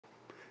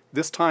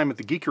This time at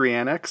the Geekery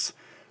Annex,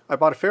 I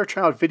bought a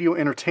Fairchild video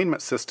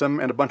entertainment system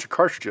and a bunch of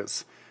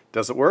cartridges.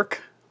 Does it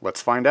work?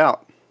 Let's find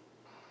out.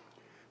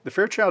 The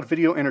Fairchild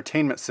video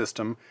entertainment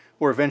system,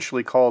 or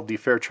eventually called the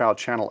Fairchild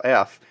Channel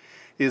F,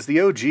 is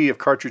the OG of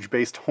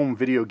cartridge-based home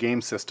video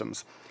game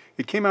systems.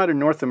 It came out in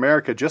North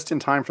America just in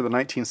time for the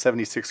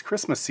 1976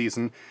 Christmas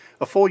season,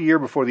 a full year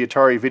before the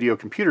Atari video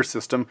computer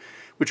system,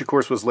 which of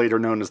course was later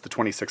known as the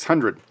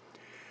 2600.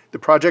 The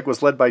project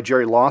was led by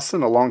Jerry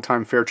Lawson, a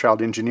longtime Fairchild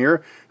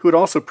engineer, who had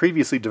also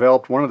previously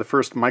developed one of the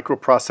first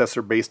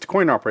microprocessor-based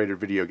coin-operated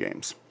video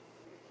games.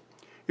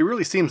 It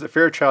really seems that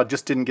Fairchild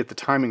just didn't get the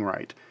timing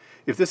right.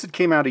 If this had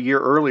came out a year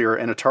earlier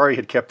and Atari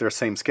had kept their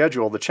same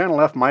schedule, the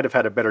Channel F might have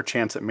had a better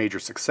chance at major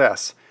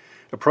success.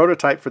 A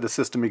prototype for the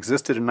system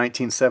existed in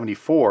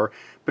 1974,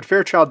 but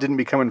Fairchild didn't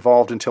become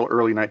involved until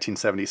early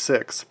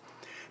 1976.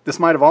 This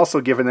might have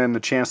also given them the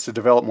chance to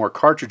develop more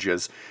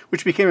cartridges,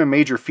 which became a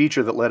major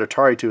feature that led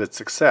Atari to its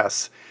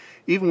success.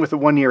 Even with a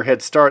one-year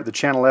head start, the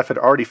Channel F had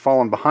already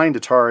fallen behind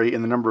Atari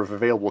in the number of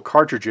available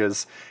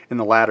cartridges in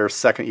the latter's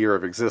second year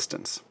of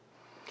existence.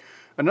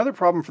 Another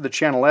problem for the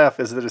Channel F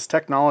is that its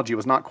technology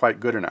was not quite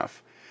good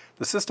enough.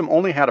 The system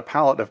only had a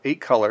palette of 8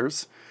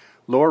 colors,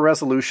 lower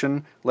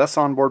resolution, less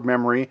onboard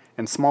memory,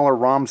 and smaller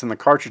ROMs in the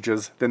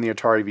cartridges than the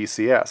Atari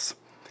VCS.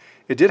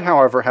 It did,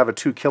 however, have a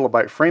 2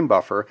 kilobyte frame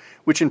buffer,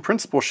 which in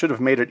principle should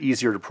have made it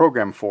easier to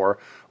program for,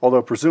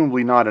 although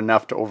presumably not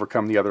enough to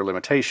overcome the other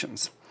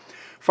limitations.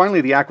 Finally,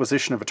 the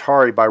acquisition of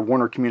Atari by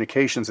Warner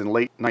Communications in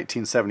late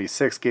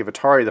 1976 gave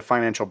Atari the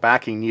financial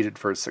backing needed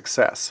for its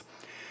success.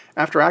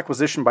 After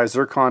acquisition by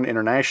Zircon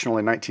International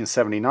in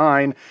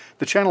 1979,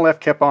 the Channel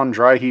F kept on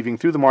dry-heaving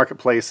through the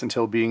marketplace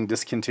until being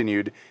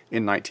discontinued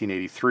in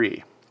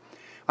 1983.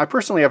 I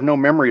personally have no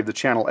memory of the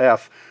Channel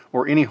F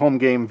or any home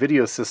game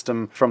video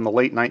system from the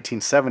late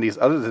 1970s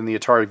other than the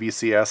Atari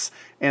VCS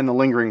and the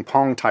lingering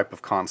Pong type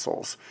of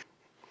consoles.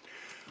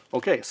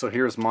 Okay, so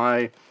here's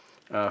my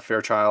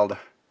Fairchild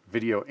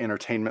video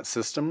entertainment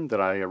system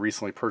that I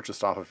recently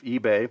purchased off of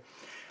eBay.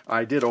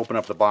 I did open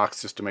up the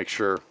box just to make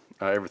sure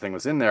everything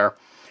was in there.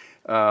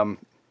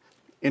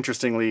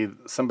 Interestingly,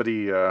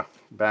 somebody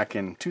back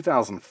in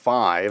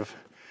 2005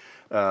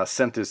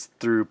 sent this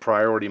through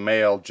priority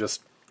mail,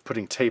 just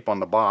putting tape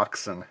on the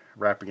box and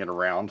wrapping it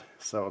around.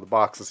 So the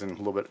box is in a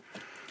little bit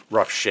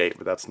rough shape,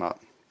 but that's not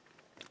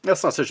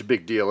such a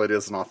big deal. It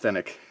is an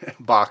authentic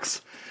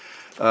box.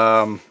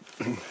 And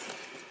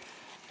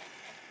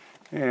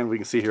we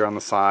can see here on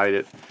the side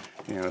it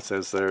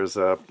says there's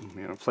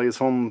plays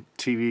home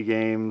TV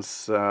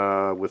games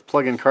with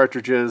plug-in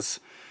cartridges.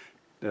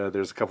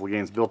 There's a couple of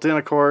games built in,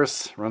 of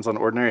course. Runs on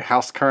ordinary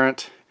house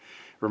current,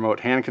 remote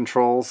hand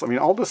controls. I mean,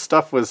 all this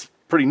stuff was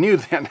pretty new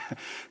then.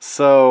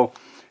 So,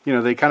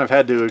 they kind of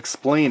had to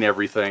explain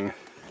everything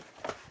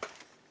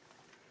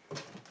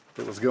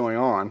that was going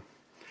on.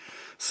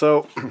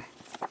 So,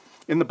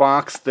 in the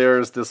box,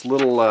 there's this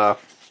little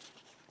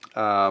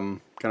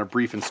kind of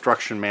brief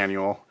instruction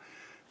manual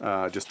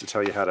just to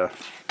tell you how to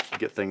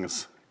get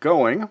things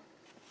going.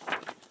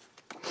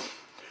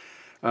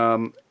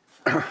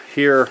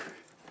 Here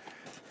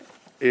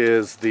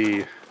is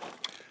the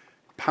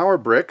power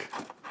brick,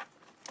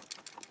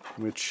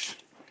 which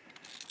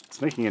it's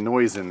making a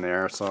noise in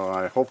there, so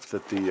I hope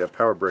that the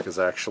power brick is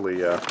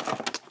actually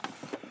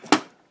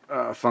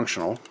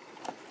functional.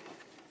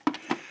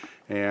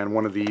 And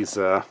one of these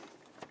TV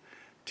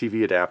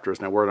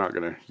adapters. Now we're not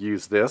going to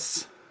use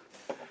this.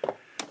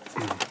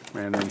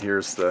 And then here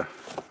is the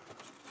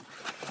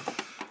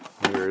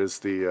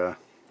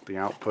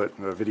output,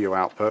 the video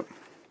output.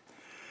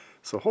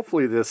 So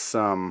hopefully this,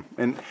 and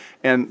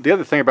the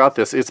other thing about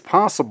this, it's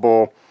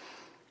possible,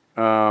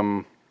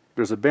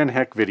 there's a Ben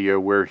Heck video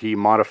where he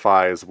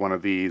modifies one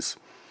of these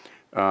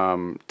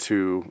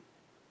to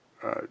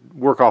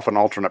work off an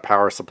alternate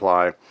power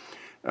supply.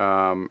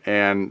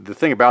 And the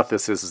thing about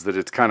this is that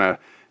it's kind of,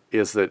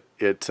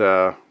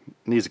 it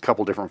needs a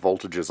couple different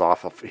voltages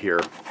off of here.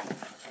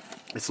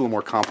 It's a little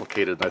more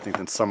complicated, I think,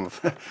 than some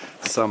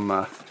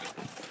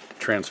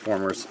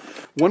transformers.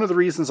 One of the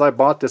reasons I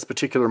bought this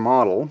particular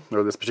model,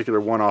 or this particular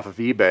one off of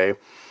eBay,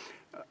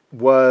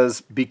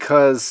 was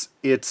because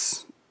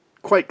it's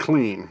quite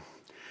clean.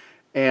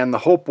 And the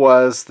hope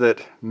was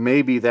that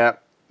maybe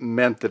that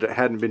meant that it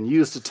hadn't been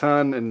used a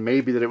ton, and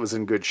maybe that it was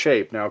in good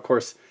shape. Now, of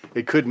course,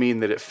 it could mean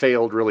that it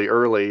failed really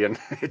early, and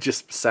it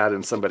just sat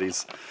in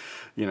somebody's,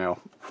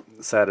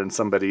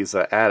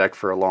 attic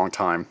for a long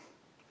time.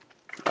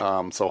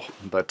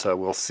 But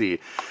we'll see.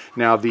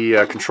 Now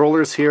the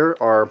controllers here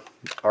are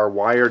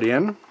wired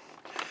in.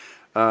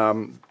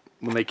 When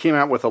they came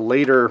out with a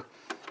later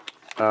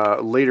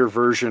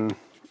version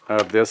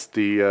of this,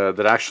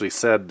 that actually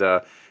said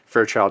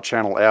Fairchild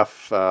Channel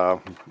F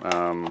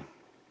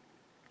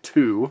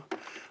 2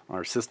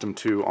 or System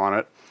 2 on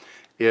it,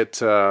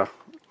 I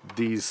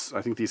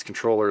think these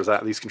controllers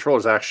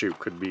actually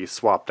could be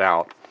swapped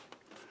out.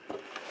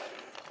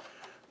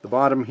 The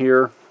bottom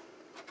here.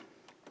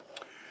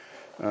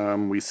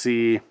 We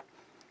see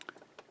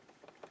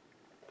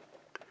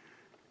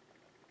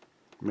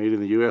made in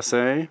the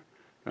USA,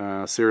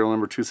 Serial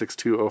number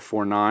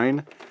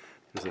 262049.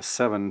 There's a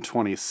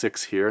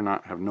 726 here.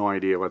 Have no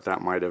idea what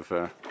that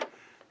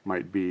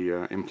might be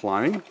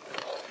implying.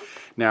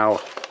 Now,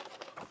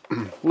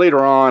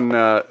 later on,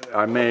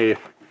 at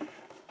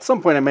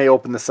some point I may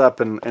open this up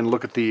and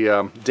look at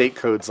the date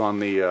codes on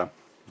the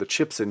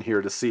chips in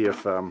here to see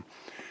if I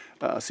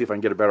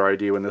can get a better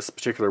idea when this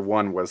particular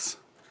one was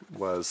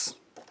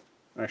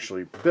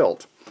actually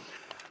built.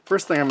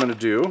 First thing I'm going to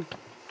do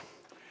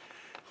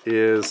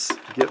is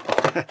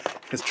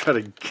try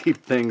to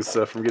keep things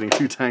from getting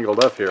too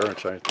tangled up here,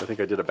 which I think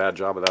I did a bad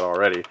job of that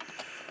already.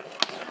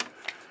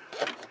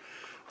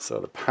 So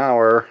the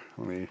power,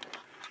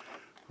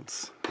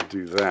 let's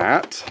do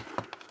that.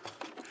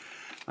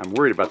 I'm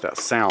worried about that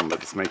sound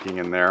that it's making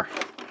in there.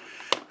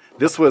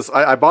 This was,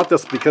 I bought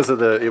this because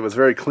of it was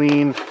very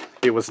clean.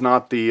 It was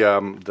not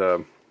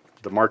the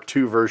Mark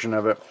II version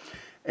of it,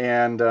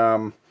 and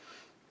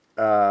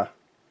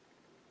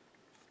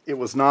it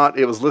was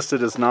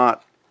listed as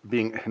not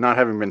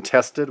having been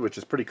tested, which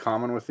is pretty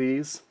common with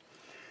these.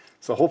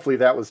 So hopefully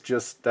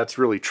that's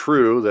really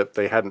true, that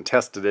they hadn't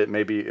tested it.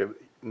 Maybe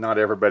not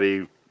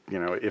everybody,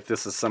 if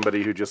this is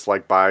somebody who just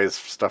buys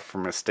stuff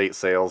from estate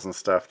sales and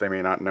stuff, they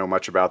may not know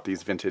much about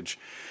these vintage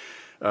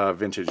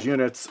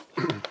units.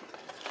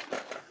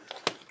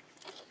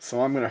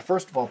 So I'm going to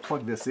first of all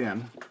plug this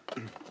in.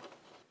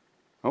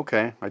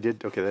 Okay, that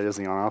is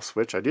the on-off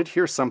switch. I did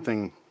hear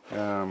something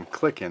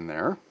click in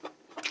there.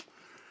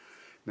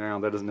 Now,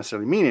 that doesn't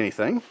necessarily mean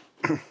anything.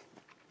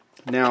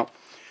 Now,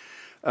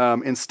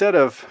 instead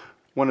of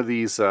one of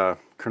these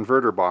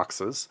converter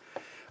boxes,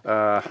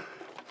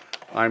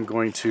 I'm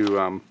going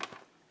to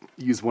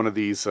use one of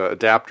these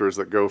adapters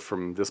that go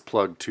from this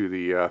plug to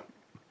the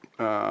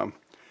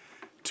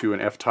to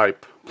an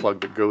F-type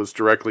plug that goes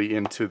directly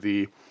into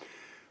the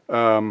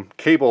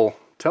cable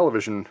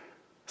television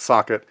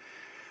socket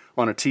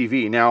on a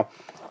TV. Now,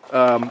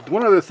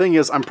 one other thing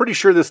is, I'm pretty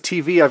sure this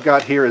TV I've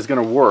got here is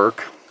going to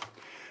work.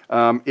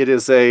 It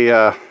is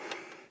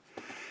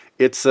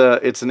it's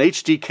an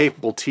HD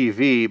capable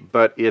TV,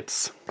 but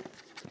it's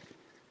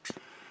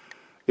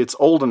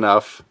old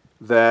enough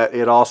that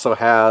it also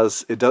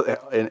has,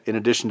 in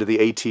addition to the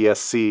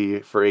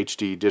ATSC for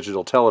HD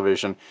digital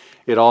television,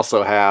 it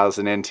also has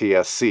an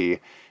NTSC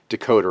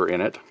decoder in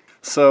it.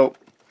 So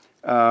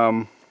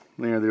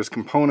there's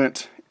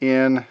component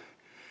in,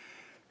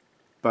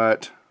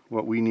 but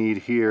what we need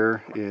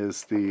here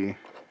is the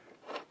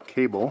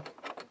cable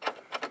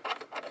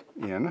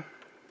in,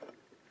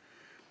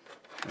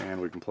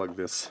 and we can plug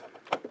this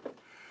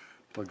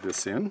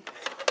in.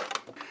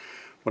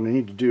 What I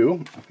need to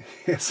do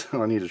is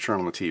I need to turn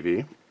on the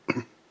TV.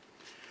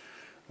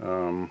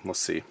 Let's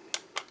see.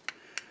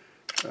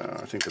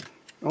 I think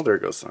oh, there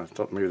it goes. I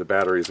thought maybe the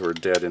batteries were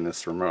dead in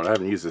this remote. I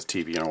haven't used this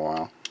TV in a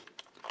while.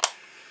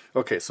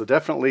 Okay, so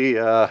definitely,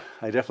 I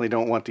definitely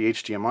don't want the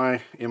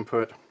HDMI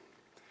input.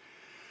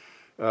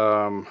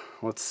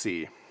 Let's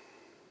see.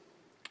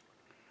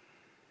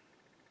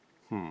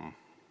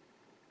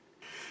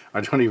 I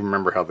don't even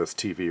remember how this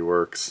TV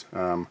works.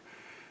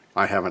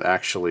 I haven't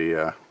actually,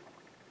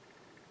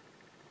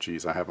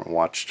 geez, I haven't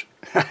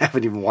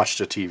even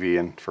watched a TV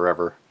in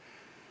forever.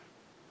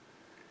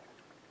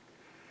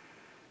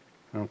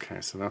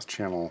 Okay, so that's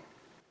channel.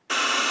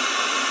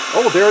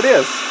 Oh, there it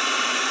is.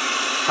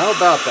 How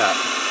about that?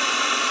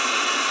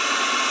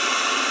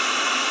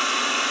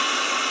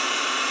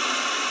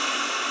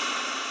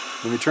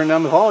 Let me turn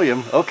down the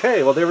volume.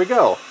 Okay, well there we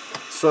go.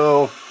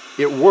 So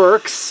it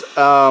works.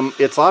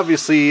 It's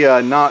obviously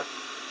not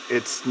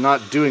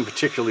doing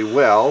particularly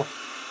well,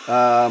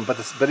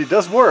 but it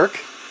does work.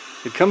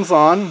 It comes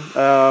on,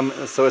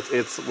 so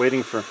it's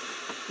waiting for,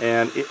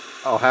 and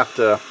I'll have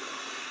to,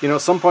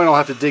 at some point I'll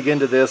have to dig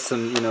into this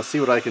and see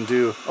what I can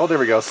do. Oh, there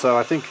we go. So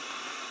I think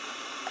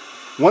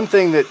one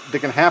thing that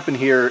can happen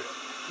here,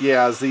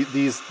 yeah, is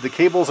the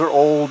cables are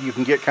old. You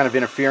can get kind of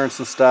interference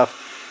and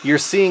stuff. You're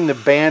seeing the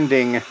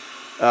banding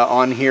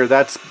on here.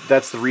 That's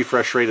the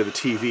refresh rate of the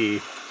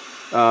TV.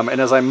 And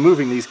as I'm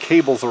moving these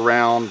cables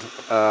around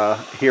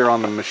here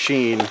on the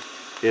machine,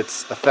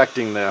 it's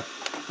affecting the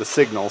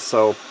signal.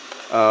 So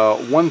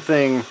one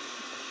thing,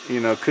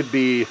 could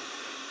be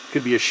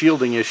a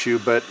shielding issue,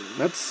 but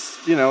that's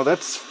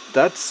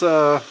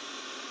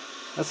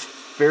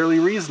fairly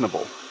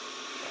reasonable.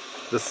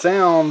 The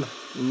sound,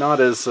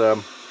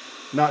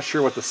 not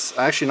sure what the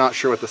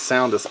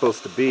sound is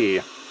supposed to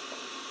be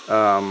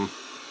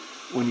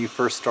when you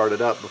first start it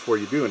up before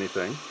you do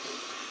anything.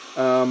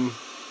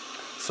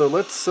 So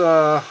let's see.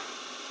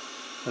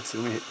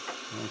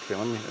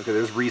 Okay,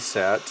 there's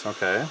reset.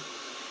 Okay.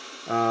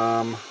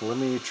 Let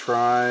me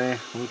try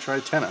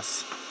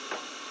tennis.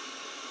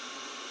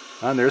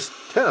 And there's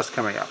tennis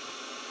coming up.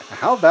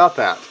 How about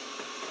that?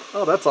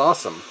 Oh, that's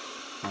awesome.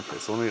 Okay,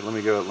 so let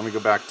me go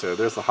back to,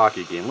 there's the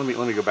hockey game. Let me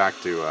go back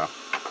to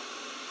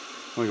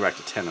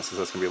tennis, because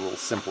that's gonna be a little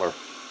simpler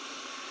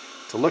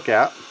to look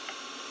at.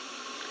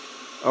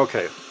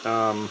 Okay,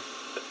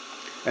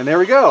 and there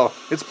we go.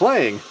 It's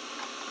playing.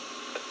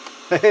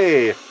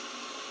 Hey,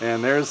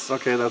 and there's,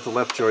 okay, that's the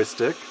left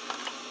joystick.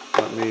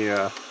 Let me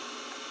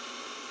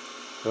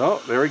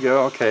Oh, there we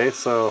go. Okay,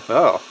 so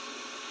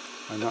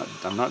I'm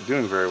not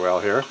doing very well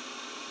here.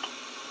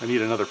 I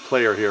need another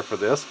player here for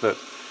this, but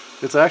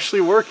it's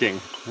actually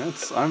working.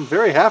 I'm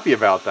very happy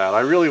about that. I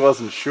really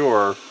wasn't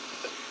sure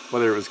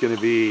whether it was going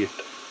to be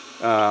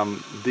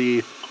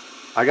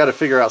I got to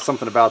figure out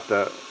something about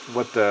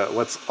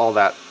what's all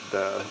that,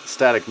 the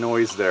static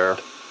noise there,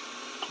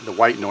 the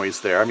white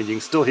noise there. I mean, you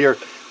can still hear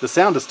the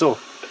sound is still.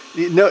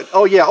 No,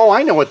 oh yeah, oh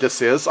I know what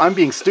this is. I'm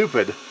being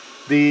stupid.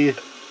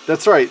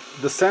 That's right.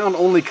 The sound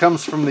only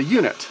comes from the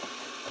unit.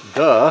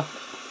 Duh.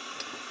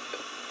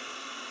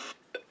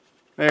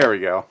 There we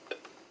go.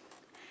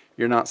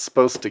 You're not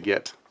supposed to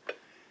get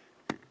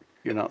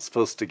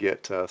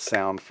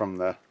sound from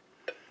the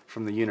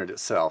unit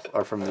itself,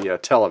 or from the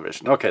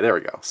television. Okay, there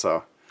we go.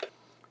 So,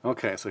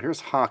 okay, so here's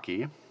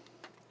hockey.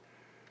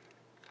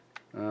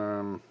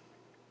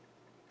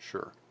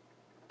 Sure.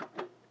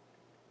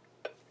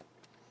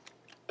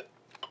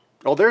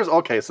 Oh,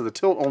 okay, so the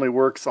tilt only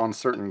works on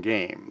certain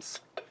games.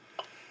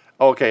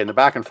 Okay, and the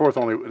back and forth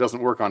it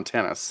doesn't work on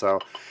tennis. So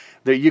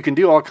you can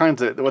do all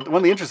kinds of. One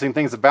of the interesting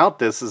things about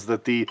this is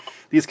that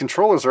these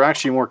controllers are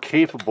actually more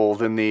capable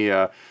than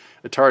the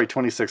Atari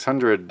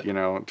 2600,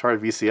 Atari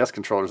VCS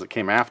controllers that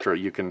came after it.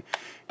 You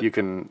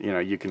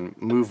can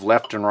move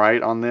left and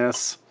right on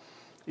this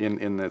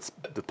in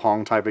the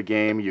Pong type of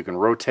game. You can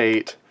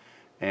rotate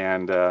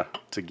and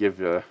to give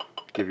your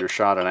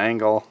shot an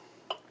angle.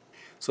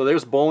 So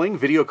there's bowling,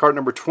 video cart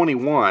number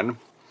 21.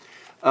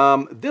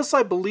 This,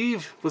 I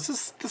believe,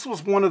 this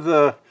was one of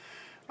the,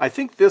 I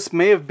think this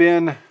may have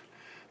been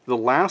the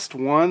last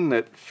one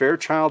that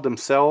Fairchild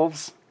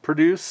themselves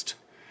produced.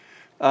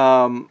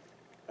 When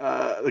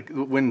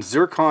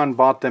Zircon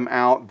bought them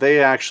out,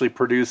 they actually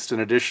produced an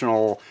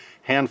additional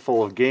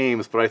handful of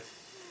games, but I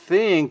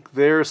think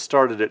theirs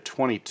started at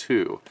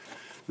 22.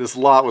 This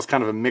lot was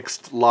kind of a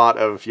mixed lot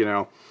of,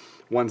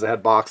 ones that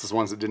had boxes,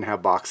 ones that didn't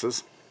have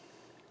boxes.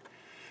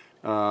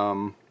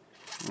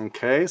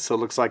 Okay, so it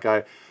looks like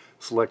I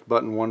select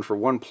button 1 for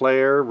one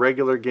player,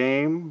 regular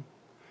game,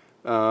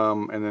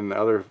 and then the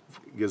other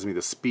gives me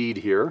the speed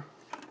here.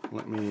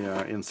 Let me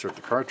insert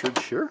the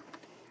cartridge here.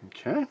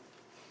 Okay.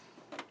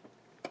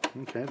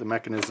 Okay, the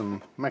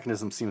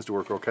mechanism seems to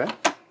work okay.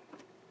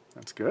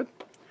 That's good.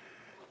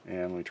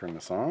 And let me turn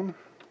this on.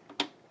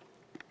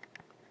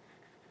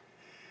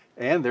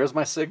 And there's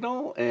my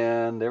signal,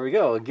 and there we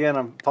go. Again,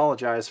 I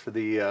apologize for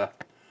the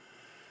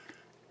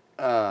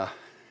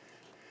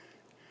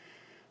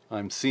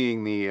I'm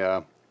seeing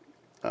the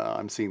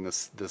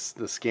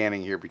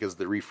scanning here because of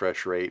the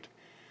refresh rate.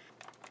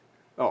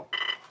 Oh,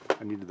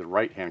 I needed the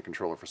right hand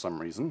controller for some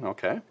reason.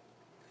 Okay.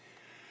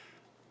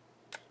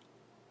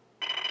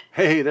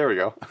 Hey, there we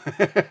go.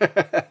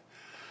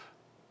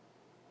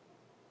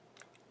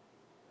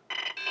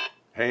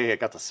 Hey, I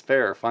got the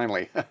spare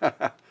finally.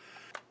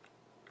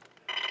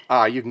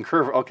 You can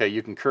curve. Okay,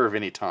 you can curve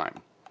any time.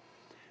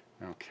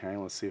 Okay,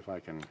 let's see if I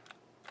can.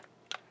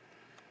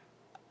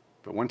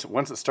 But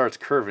once it starts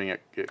curving,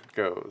 it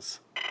goes.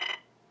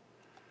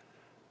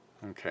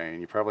 Okay, and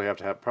you probably have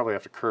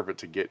to curve it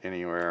to get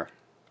anywhere,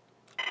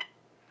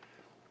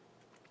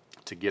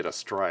 to get a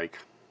strike.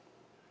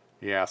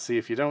 Yeah, see,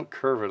 if you don't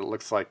curve it, it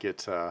looks like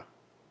it. Well,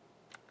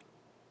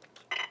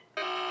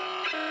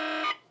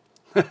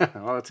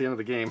 that's the end of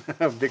the game.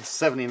 Big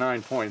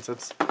 79 points.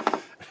 That's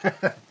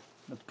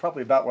that's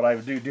probably about what I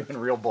would do in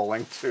real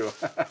bowling too.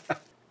 Let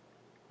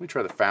me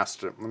try the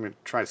faster. Let me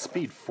try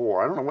speed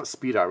 4. I don't know what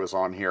speed I was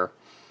on here.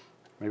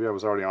 Maybe I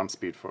was already on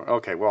speed 4.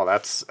 Okay, well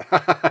that's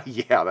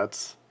yeah,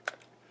 that's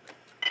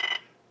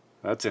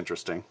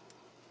interesting.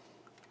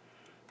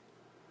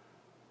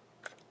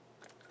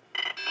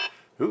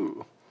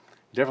 Ooh, you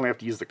definitely have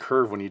to use the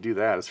curve when you do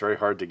that. It's very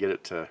hard to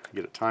get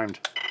it timed.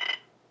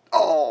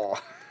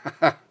 Oh,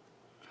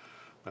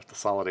 left the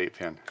solid 8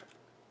 pin.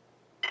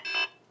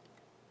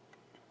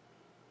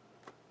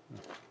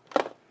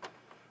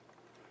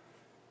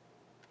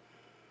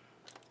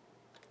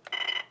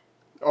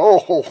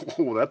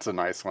 Oh, that's a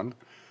nice one.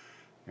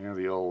 Yeah,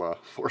 the old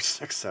 4,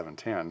 6, 7,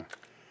 10.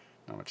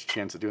 Not much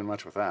chance of doing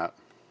much with that.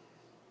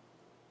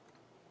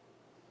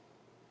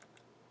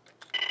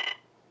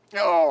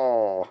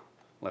 Oh,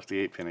 left the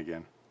 8 pin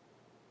again.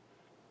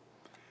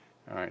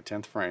 All right,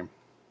 10th frame.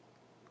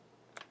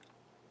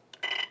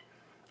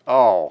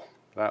 Oh,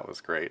 that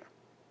was great.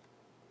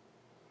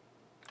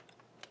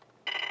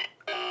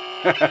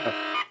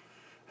 I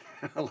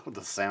love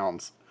the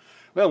sounds.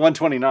 Well,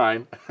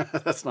 129.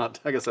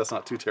 I guess that's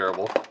not too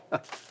terrible.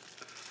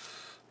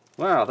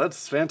 Wow,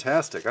 that's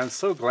fantastic. I'm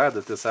so glad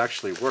that this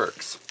actually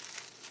works.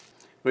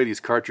 The way these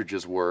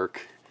cartridges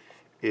work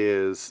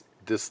is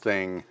this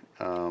thing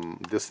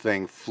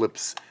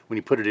flips, when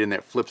you put it in,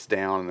 it flips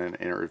down and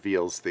it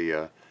reveals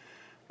the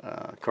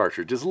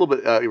cartridge. Just a little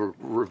bit, it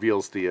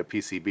reveals the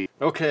PCB.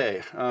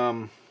 Okay,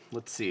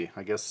 let's see.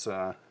 I guess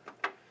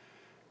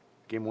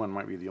game 1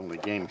 might be the only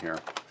game here.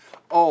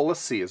 Oh, let's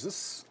see. Is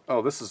this?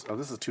 Oh, this is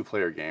a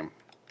 2-player game.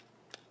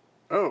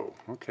 Oh,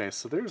 okay.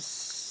 So there's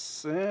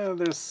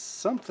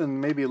something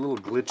maybe a little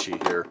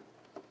glitchy here.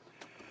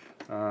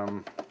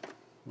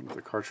 if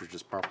the cartridge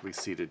is properly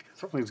seated.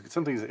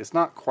 Something's it's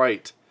not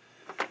quite.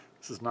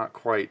 This is not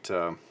quite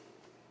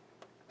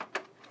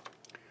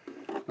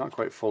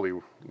fully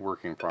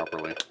working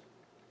properly.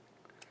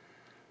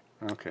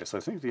 Okay, so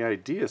I think the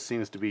idea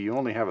seems to be you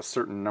only have a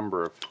certain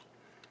number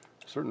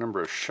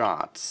of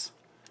shots.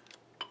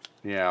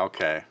 Yeah.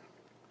 Okay.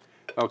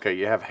 Okay.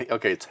 You have.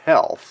 Okay. It's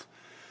health.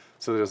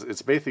 So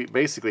it's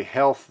basically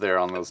health there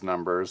on those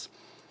numbers,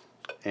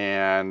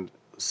 and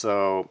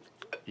so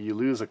you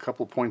lose a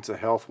couple points of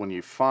health when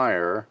you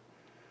fire,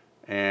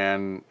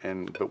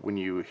 but when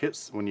you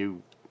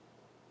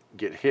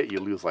get hit, you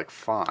lose like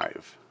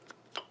 5.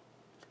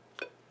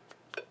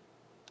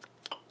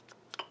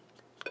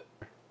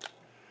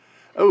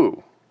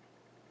 Oh,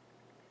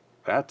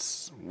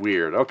 that's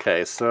weird.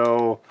 Okay,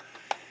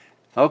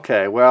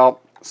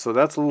 well, so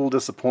that's a little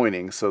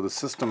disappointing. So the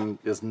system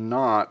is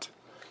not.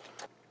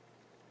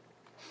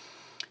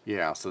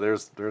 Yeah, so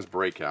there's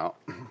breakout.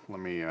 Let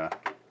me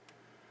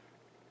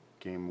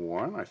game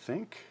 1, I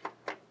think.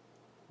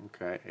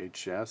 Okay,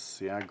 HS,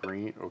 yeah,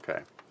 green.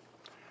 Okay.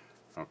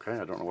 Okay,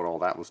 I don't know what all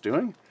that was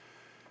doing.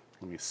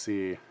 Let me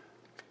see.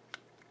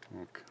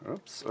 Okay,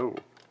 oops. Oh.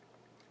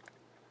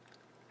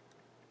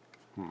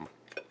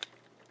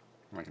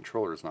 My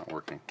controller is not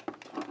working.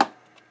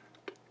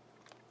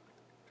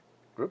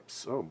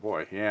 Oops. Oh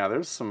boy. Yeah,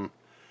 there's some.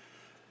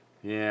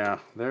 Yeah,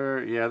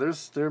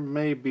 there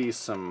may be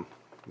some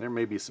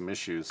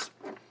issues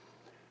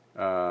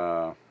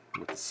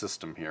with the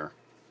system here.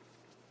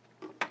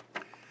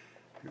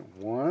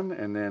 1,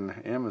 and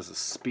then M is a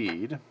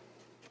speed.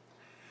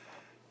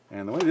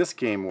 And the way this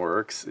game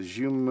works is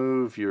you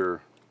move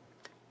your.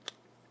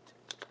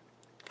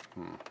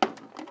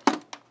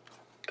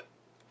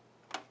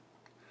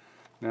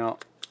 Now,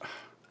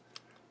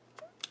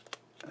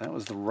 that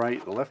was the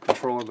left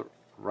controller, the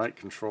right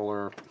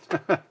controller.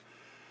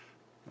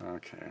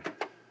 Okay.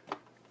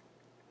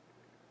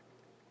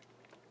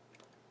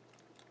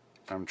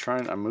 I'm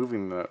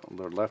moving the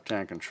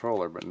left-hand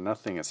controller, but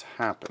nothing is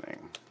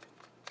happening.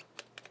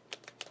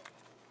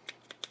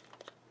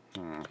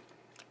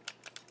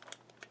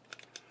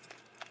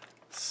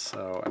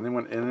 So, and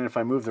then if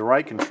I move the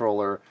right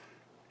controller,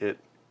 you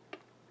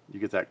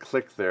get that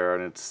click there,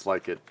 and it's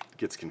like it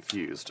gets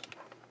confused.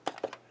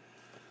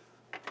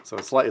 So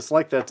it's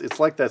like that's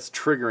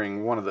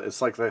triggering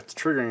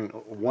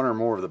one or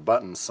more of the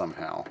buttons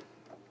somehow.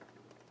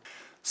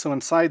 So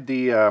inside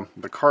the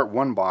Cart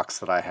 1 box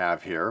that I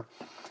have here,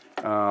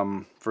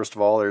 first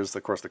of all, there's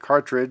of course the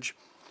cartridge.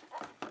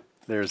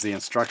 There's the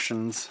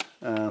instruction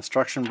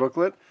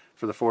booklet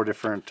for the 4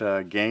 different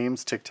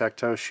games: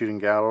 tic-tac-toe, shooting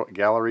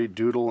gallery,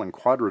 doodle, and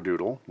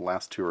quadradoodle. The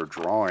last 2 are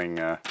drawing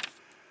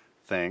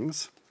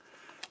things.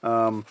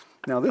 Now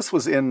this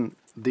was in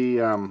the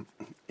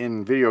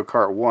in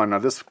Videocart 1. Now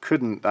this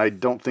I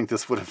don't think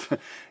this would have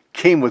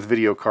came with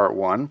Videocart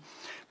 1,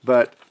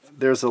 but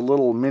there's a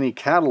little mini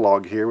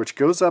catalog here which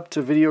goes up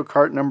to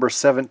Videocart number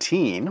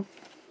 17,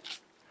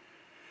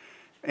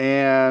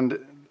 and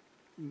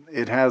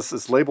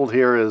it's labeled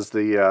here as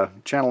the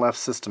Channel F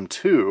System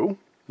 2,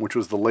 which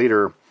was the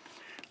later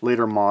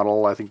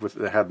model. I think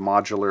it had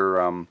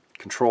modular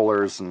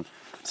controllers and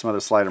some other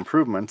slight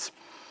improvements.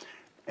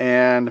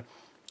 And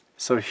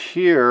so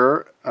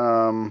here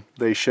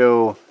they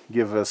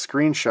give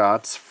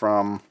screenshots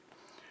from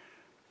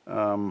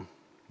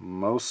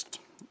most,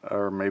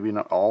 or maybe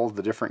not all, of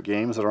the different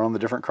games that are on the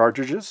different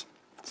cartridges.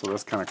 So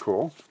that's kind of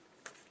cool.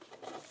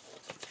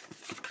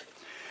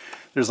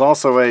 There's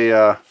also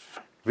a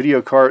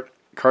Videocart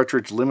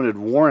cartridge limited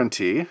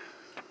warranty.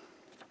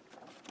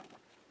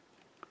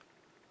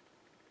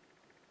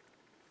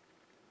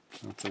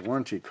 That's a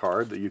warranty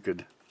card that you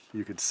could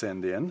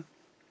send in.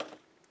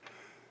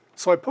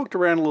 So I poked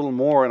around a little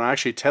more, and I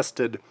actually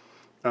tested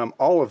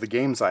all of the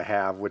games I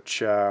have,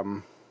 which I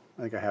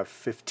think I have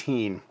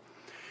 15.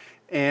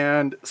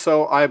 And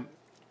so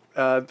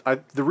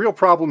the real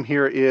problem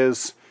here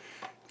is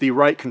the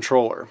right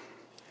controller.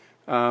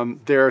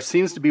 There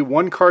seems to be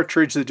one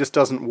cartridge that just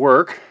doesn't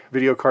work,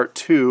 Videocart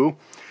 2.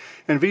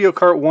 And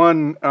Videocart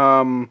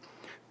 1,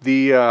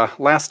 the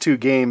last 2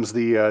 games,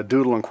 the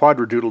Doodle and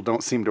Quadradoodle,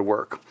 don't seem to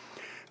work.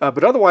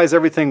 But otherwise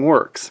everything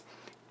works.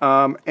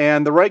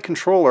 And the right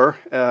controller,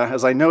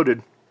 as I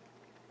noted,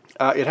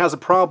 it has a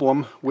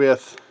problem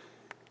with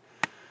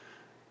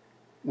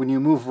when you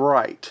move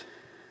right.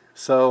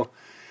 So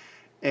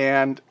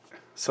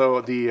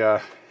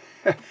the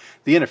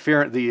the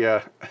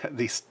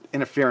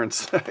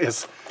interference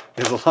is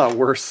a lot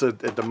worse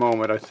at the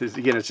moment.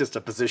 Again, it's just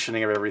a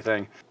positioning of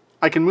everything.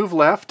 I can move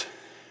left,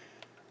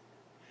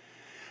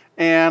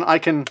 and I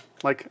can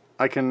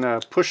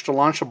push to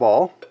launch a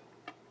ball.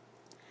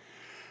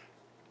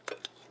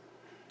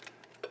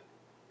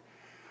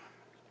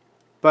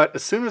 But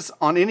as soon as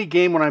on any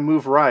game when I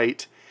move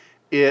right,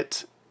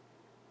 it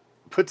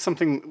puts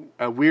something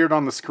weird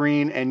on the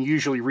screen and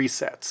usually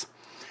resets.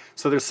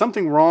 So there's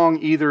something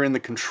wrong either in the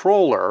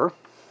controller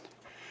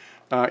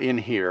in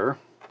here,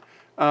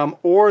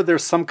 or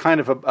there's some kind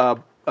of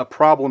a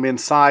problem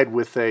inside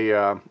with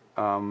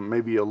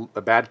maybe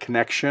a bad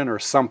connection or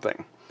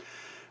something.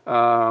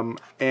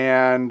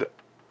 And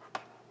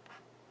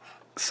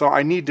so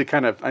I need to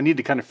kind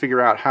of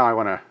figure out how I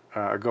want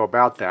to go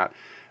about that.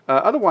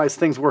 Otherwise,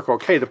 things work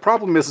okay. The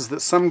problem is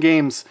that some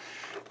games,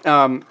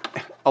 a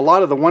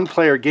lot of the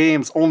one-player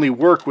games only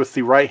work with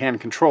the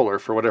right-hand controller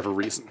for whatever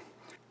reason.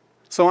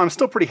 So I'm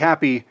still pretty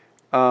happy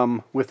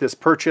with this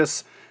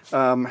purchase.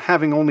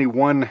 Having only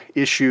one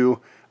issue,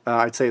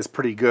 I'd say, is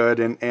pretty good.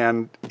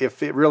 And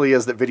if it really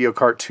is that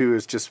VideoCart 2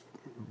 is just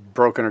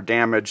broken or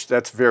damaged,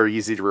 that's very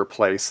easy to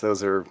replace.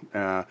 Those are,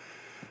 and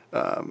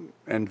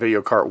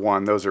VideoCart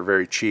 1, those are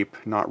very cheap,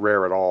 not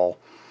rare at all.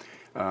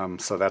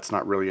 So that's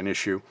not really an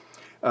issue.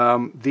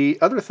 The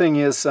other thing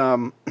is,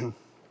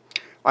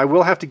 I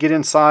will have to get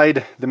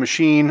inside the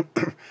machine.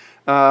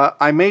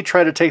 I may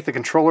try to take the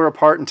controller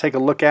apart and take a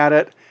look at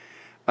it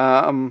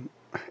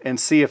and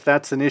see if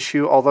that's an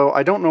issue, although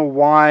I don't know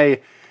why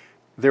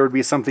there would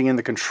be something in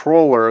the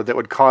controller that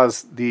would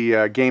cause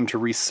the game to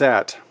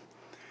reset,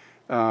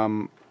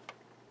 as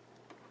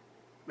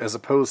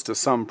opposed to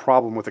some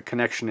problem with a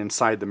connection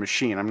inside the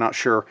machine. I'm not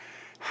sure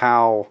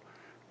how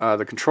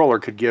the controller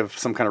could give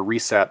some kind of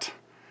reset.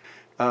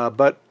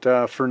 But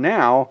for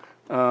now,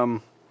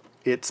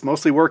 it's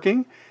mostly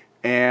working,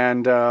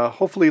 and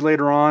hopefully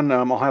later on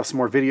I'll have some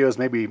more videos,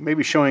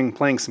 maybe showing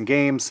playing some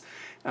games,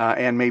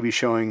 and maybe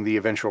showing the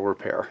eventual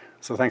repair.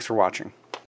 So thanks for watching.